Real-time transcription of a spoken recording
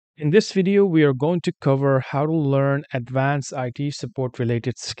In this video, we are going to cover how to learn advanced IT support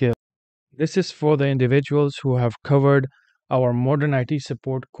related skills. This is for the individuals who have covered our modern IT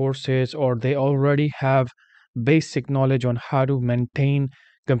support courses or they already have basic knowledge on how to maintain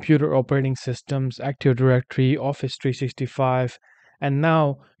computer operating systems, Active Directory, Office 365, and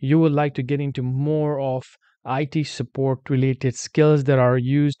now you would like to get into more of IT support related skills that are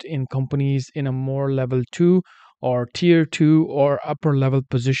used in companies in a more level 2 or tier 2 or upper level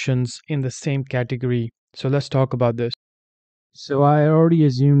positions in the same category. So let's talk about this. So I already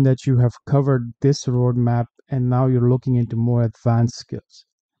assume that you have covered this roadmap and now you're looking into more advanced skills.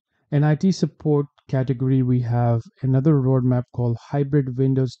 In IT support category, we have another roadmap called Hybrid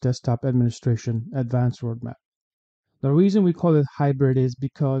Windows Desktop Administration Advanced Roadmap. The reason we call it hybrid is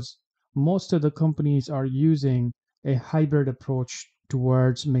because most of the companies are using a hybrid approach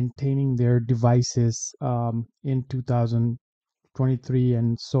towards maintaining their devices in 2023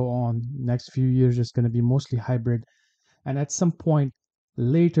 and so on. Next few years is going to be mostly hybrid, and at some point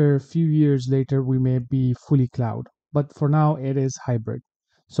later, few years later, we may be fully cloud, but for now it is hybrid.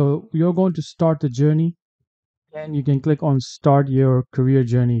 So you're going to start the journey and you can click on start your career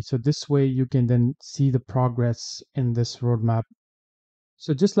journey, so this way you can then see the progress in this roadmap.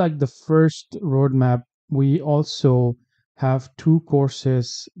 So just like the first roadmap, we also have two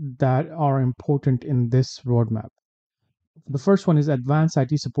courses that are important in this roadmap. The first one is Advanced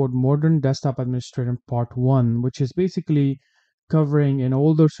IT Support Modern Desktop Administrator Part 1, which is basically covering an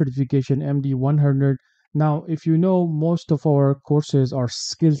older certification, MD 100. Now, if you know, most of our courses are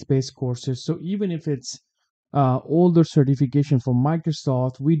skills based courses. So even if it's older certification from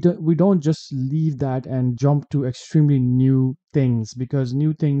Microsoft, we don't just leave that and jump to extremely new things, because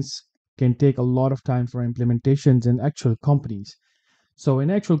new things can take a lot of time for implementations in actual companies. So in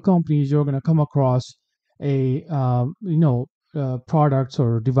actual companies, you're going to come across a products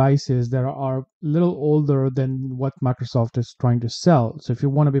or devices that are a little older than what Microsoft is trying to sell. So if you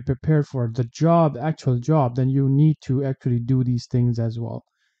want to be prepared for the job, actual job, then you need to actually do these things as well.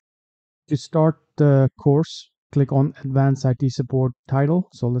 To start the course, click on Advanced IT Support title.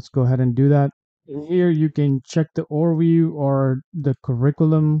 So let's go ahead and do that. In here, you can check the overview or the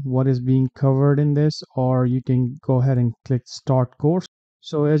curriculum, what is being covered in this, or you can go ahead and click Start Course.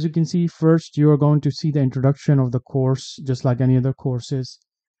 So as you can see, first you are going to see the introduction of the course, just like any other courses.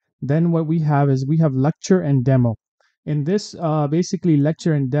 Then what we have is we have lecture and demo. In this, basically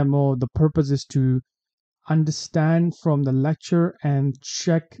lecture and demo, the purpose is to understand from the lecture and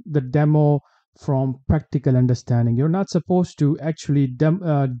check the demo from practical understanding. You're not supposed to actually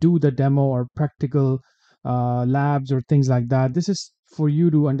do the demo or practical labs or things like that. This is for you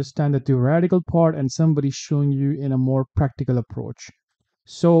to understand the theoretical part and somebody showing you in a more practical approach.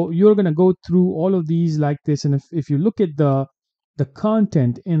 So you're going to go through all of these like this. And if you look at the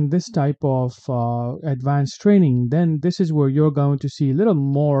content in this type of advanced training, then this is where you're going to see a little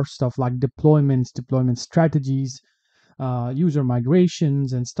more stuff like deployments, deployment strategies, user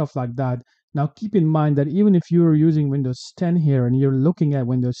migrations, and stuff like that. Now, keep in mind that even if you're using Windows 10 here and you're looking at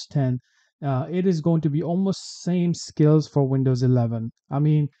Windows 10, it is going to be almost same skills for Windows 11. I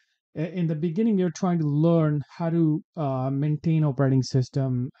mean, in the beginning, you're trying to learn how to maintain operating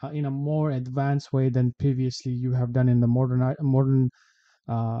system in a more advanced way than previously you have done in the modern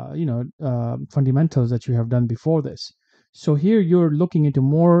fundamentals that you have done before this. So here you're looking into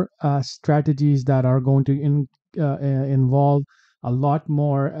more strategies that are going to involve a lot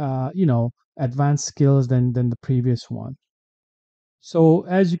more advanced skills than the previous one. So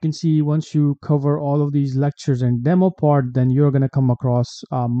as you can see, once you cover all of these lectures and demo part, then you're going to come across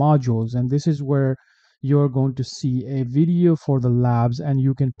modules, and this is where you're going to see a video for the labs, and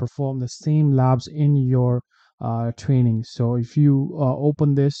you can perform the same labs in your training. So if you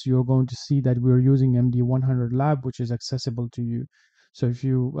open this, you're going to see that we're using MD100 lab, which is accessible to you. So if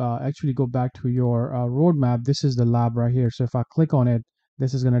you actually go back to your roadmap, this is the lab right here. So if I click on it,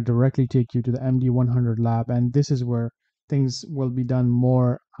 this is going to directly take you to the MD100 lab, and this is where things will be done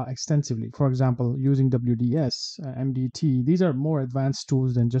more extensively. For example, using WDS, MDT, these are more advanced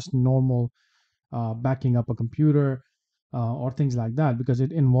tools than just normal backing up a computer or things like that, because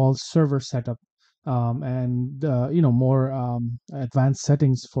it involves server setup and more advanced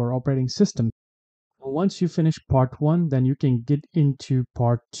settings for operating systems. Once you finish part one, then you can get into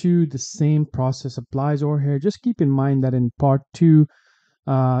part two. The same process applies over here. Just keep in mind that in part two,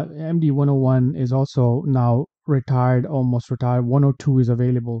 MD 101 is also now retired, almost retired. 102 is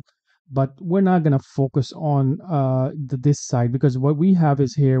available, but we're not going to focus on this side, because what we have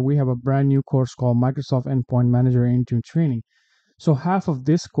is here we have a brand new course called Microsoft Endpoint Manager Intune Training. So half of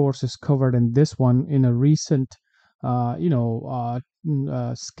this course is covered in this one in a recent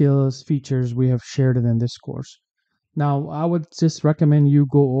skills, features we have shared in this course. Now, I would just recommend you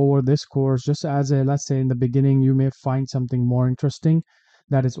go over this course just as a, let's say in the beginning, you may find something more interesting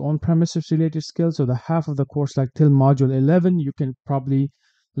that is on premises related skills. So, the half of the course, like till module 11, you can probably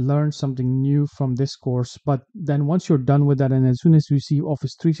learn something new from this course. But then once you're done with that, and as soon as you see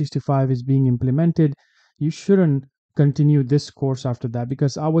Office 365 is being implemented, you shouldn't continue this course after that,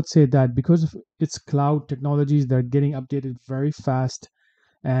 because I would say that because of its cloud technologies, they're getting updated very fast,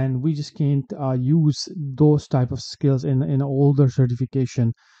 and we just can't use those type of skills in older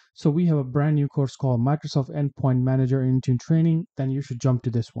certification. So we have a brand new course called Microsoft Endpoint Manager Intune Training. Then you should jump to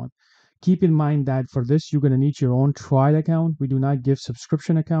this one. Keep in mind that for this, you're going to need your own trial account. We do not give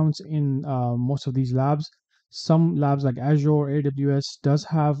subscription accounts in most of these labs. Some labs like Azure, AWS does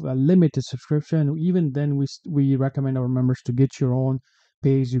have a limited subscription. Even then, we recommend our members to get your own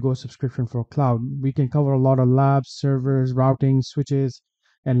pay-as-you-go subscription for cloud. We can cover a lot of labs, servers, routing, switches,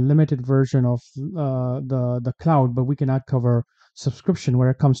 and limited version of the cloud, but we cannot cover subscription where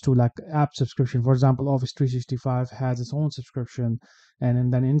it comes to like app subscription. For example, Office 365 has its own subscription,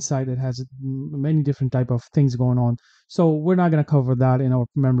 and then inside it has many different type of things going on. So we're not going to cover that in our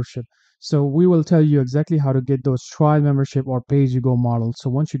membership. So we will tell you exactly how to get those trial membership or pay as you go models. So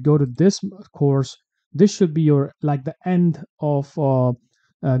once you go to this course, this should be your like the end of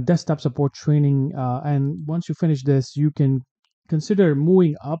desktop support training. And once you finish this, you can consider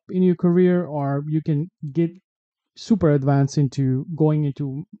moving up in your career, or you can get super advanced into going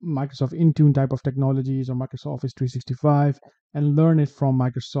into Microsoft Intune type of technologies or Microsoft Office 365 and learn it from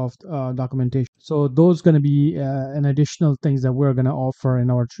Microsoft documentation. So those going to be an additional things that we're going to offer in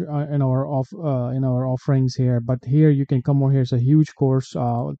our in our offerings here. But here you can come over here. It's a huge course,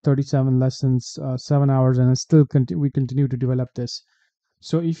 37 lessons, 7 hours, and it's still we continue to develop this.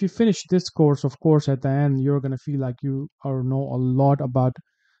 So if you finish this course, of course, at the end, you're going to feel like you are know a lot about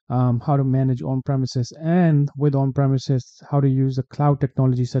how to manage on-premises, and with on-premises, how to use the cloud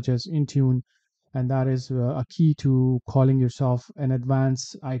technology such as Intune. And that is a key to calling yourself an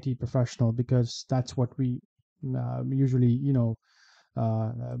advanced IT professional, because that's what we usually,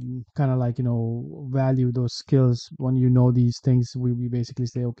 kind of like, value those skills. When you know these things, we basically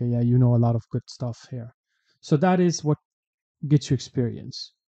say, okay, yeah, you know a lot of good stuff here. So that is what gets you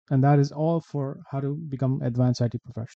experience. And that is all for how to become advanced IT professional.